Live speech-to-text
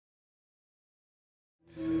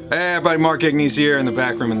Hey everybody, Mark Agnesi here in the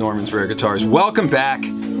back room of Norman's Rare Guitars. Welcome back.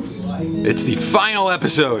 It's the final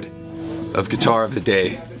episode of Guitar of the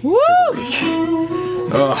Day for the week.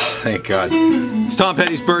 Oh, thank God. It's Tom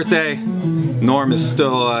Petty's birthday. Norm is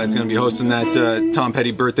still going to be hosting that Tom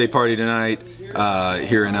Petty birthday party tonight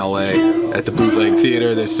here in LA at the Bootleg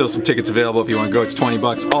Theater. There's still some tickets available if you want to go. It's 20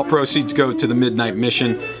 bucks. All proceeds go to the Midnight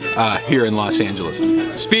Mission here in Los Angeles.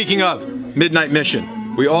 Speaking of Midnight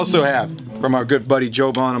Mission, we also have from our good buddy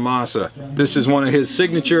Joe Bonamassa. This is one of his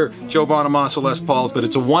signature Joe Bonamassa Les Pauls, but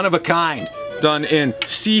it's a one-of-a-kind done in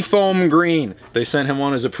seafoam green. They sent him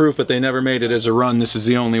one as a proof, but they never made it as a run. This is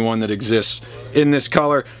the only one that exists in this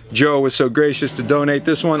color. Joe was so gracious to donate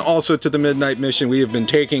this one also to the Midnight Mission. We have been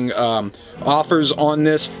taking offers on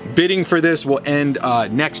this. Bidding for this will end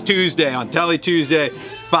next Tuesday, on Telly Tuesday,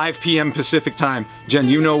 5 p.m. Pacific time. Jen,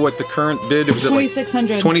 you know what the current bid was?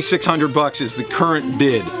 $2,600. $2,600 is the current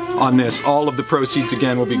bid on this. All of the proceeds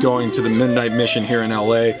again will be going to the Midnight Mission here in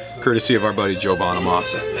LA, courtesy of our buddy Joe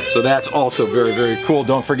Bonamassa. So that's also very, very cool.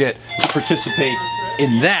 Don't forget to participate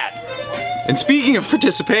in that. And speaking of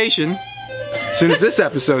participation, as soon as this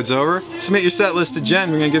episode's over, submit your set list to Jen.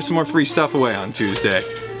 We're gonna give some more free stuff away on Tuesday.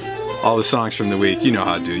 All the songs from the week, you know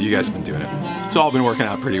how to do it. You guys have been doing it. It's all been working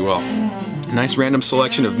out pretty well. Nice random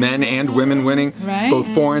selection of men and women winning, right?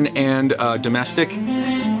 Both foreign and domestic.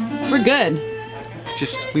 We're good.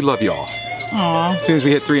 We love y'all. Aww. As soon as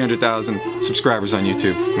we hit 300,000 subscribers on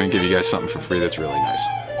YouTube, I'm gonna give you guys something for free that's really nice.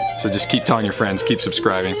 So just keep telling your friends, keep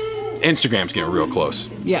subscribing. Instagram's getting real close.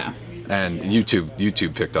 Yeah. And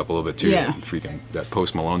YouTube picked up a little bit too. Yeah. Freaking, that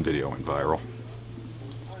Post Malone video went viral.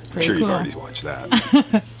 I'm sure cool. you've already watched that.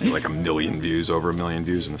 It's like 1 million views, over 1 million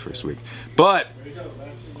views in the first week. But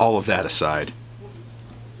all of that aside,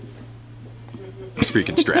 it's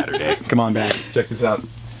freaking Straturday. Come on back, check this out.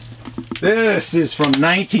 This is from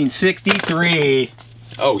 1963.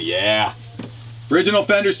 Oh yeah. Original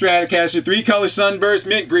Fender Stratocaster, 3-color Sunburst,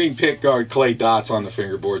 mint green pickguard, clay dots on the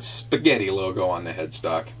fingerboard, spaghetti logo on the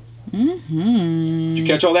headstock. Did you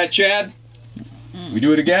catch all that, Chad? We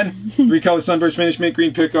do it again? 3-color Sunburst finish, mint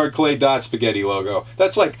green pickguard, clay dots, spaghetti logo.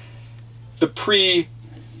 That's like the pre-CBS,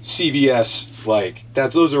 like,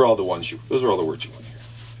 those are all the words you want to hear.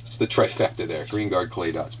 It's the trifecta there. Green guard,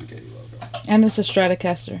 clay dot, spaghetti logo. And it's a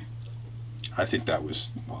Stratocaster. I think that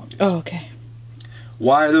was obvious. Oh, okay.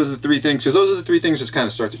 Why are those the three things? Because those are the three things that kind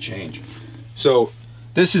of start to change. So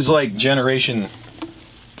this is like generation,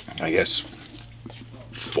 I guess,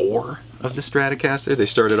 4 of the Stratocaster. They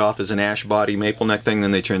started off as an ash body maple neck thing,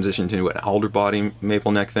 then they transitioned to an alder body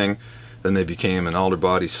maple neck thing. Then they became an alder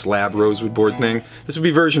body slab rosewood board thing. This would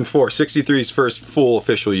be version 4, 63's first full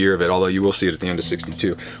official year of it, although you will see it at the end of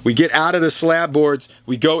 62. We get out of the slab boards,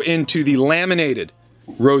 we go into the laminated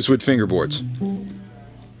rosewood fingerboards.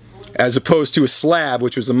 As opposed to a slab,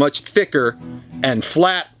 which was a much thicker and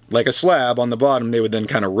flat, like a slab on the bottom, they would then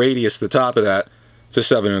kind of radius the top of that to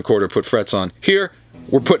 7 1/4, put frets on. Here,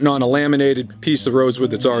 we're putting on a laminated piece of rosewood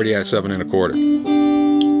that's already at 7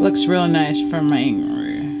 1/4. Looks real nice for my...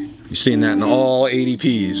 You're seeing that in all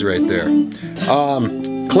 80Ps right there.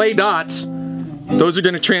 Clay dots, those are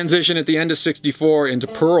going to transition at the end of 64 into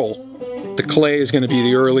pearl. The clay is going to be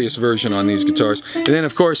the earliest version on these guitars. And then,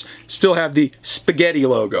 of course, still have the spaghetti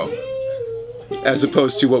logo, as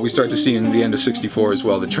opposed to what we start to see in the end of 64 as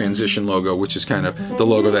well, the transition logo, which is kind of the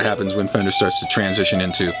logo that happens when Fender starts to transition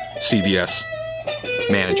into CBS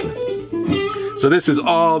management. So this is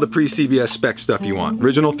all the pre-CBS spec stuff you want.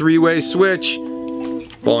 Original 3-way switch,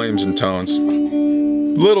 volumes and tones. A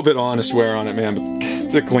little bit of honest wear on it, man, but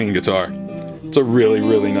it's a clean guitar. It's a really,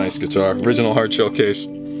 really nice guitar. Original hard shell case.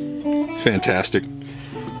 Fantastic.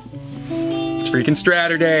 It's freaking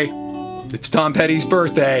Straturday. It's Tom Petty's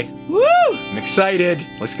birthday. Woo! I'm excited.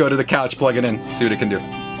 Let's go to the couch, plug it in, see what it can do.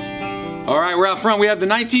 All right, we're out front. We have the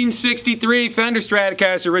 1963 Fender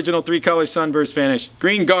Stratocaster original 3-color Sunburst finish.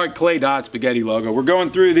 Green guard, clay dot, spaghetti logo. We're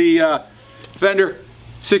going through the Fender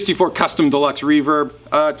 64 Custom Deluxe Reverb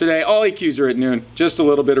today. All EQs are at noon. Just a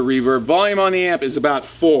little bit of reverb. Volume on the amp is about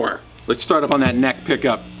 4. Let's start up on that neck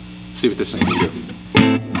pickup. See what this thing can do.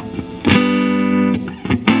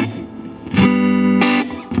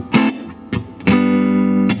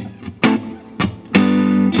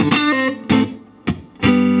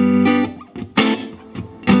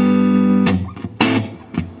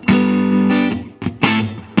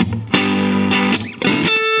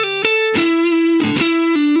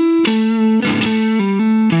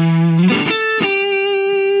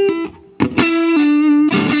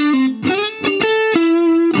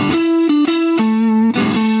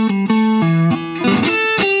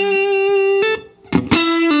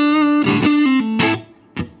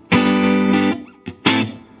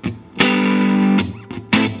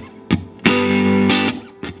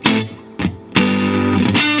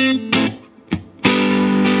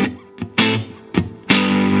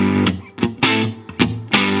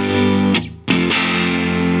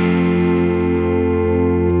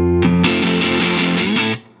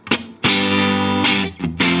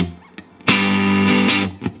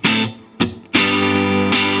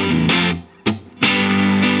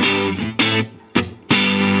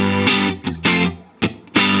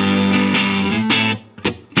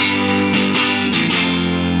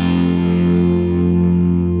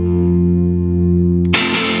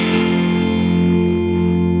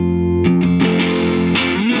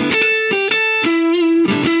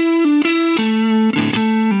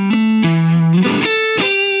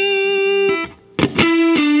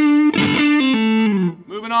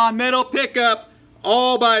 non-middle pickup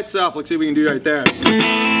all by itself. Let's see what we can do right there.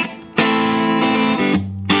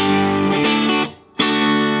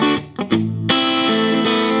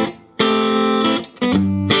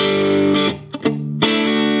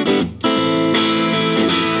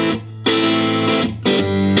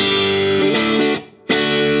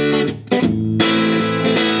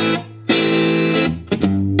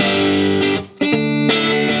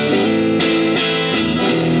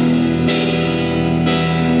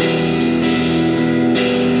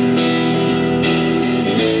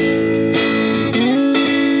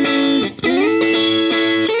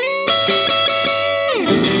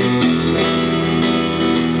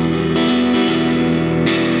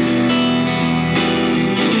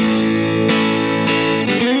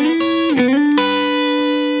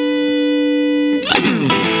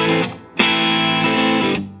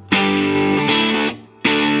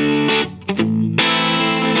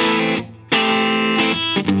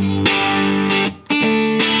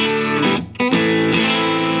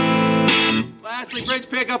 Bridge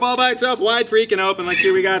pickup all by itself, wide freaking open. Let's see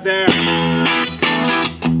what we got there.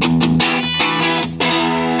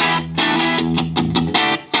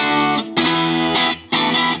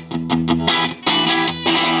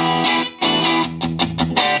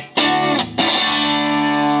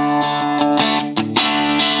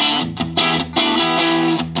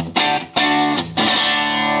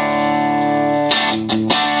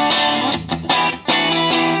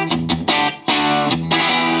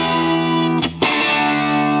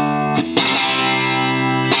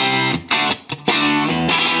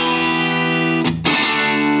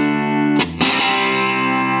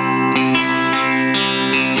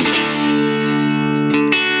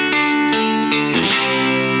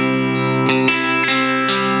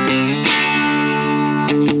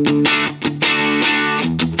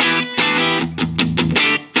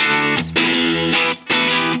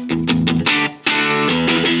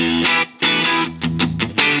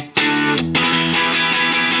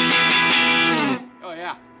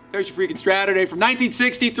 There's your freaking Straturday from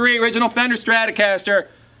 1963, original Fender Stratocaster.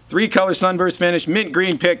 3 color sunburst finish, mint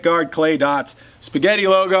green pick guard, clay dots, spaghetti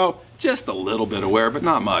logo, just a little bit of wear, but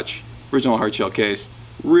not much. Original hard shell case.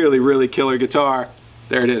 Really, really killer guitar.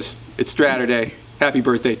 There it is. It's Straturday. Happy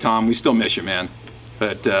birthday, Tom. We still miss you, man.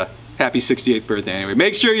 But happy 68th birthday anyway.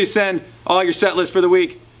 Make sure you send all your set lists for the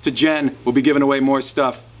week to Jen. We'll be giving away more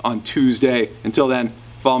stuff on Tuesday. Until then,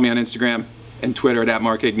 follow me on Instagram and Twitter at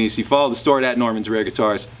Mark Agnesi. Follow the store at Norman's Rare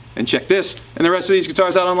Guitars. And check this and the rest of these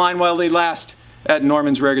guitars out online while they last at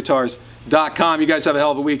normansrareguitars.com. You guys have a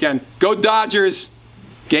hell of a weekend. Go Dodgers!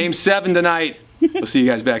 Game 7 tonight. We'll see you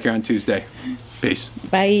guys back here on Tuesday. Peace.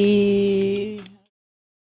 Bye.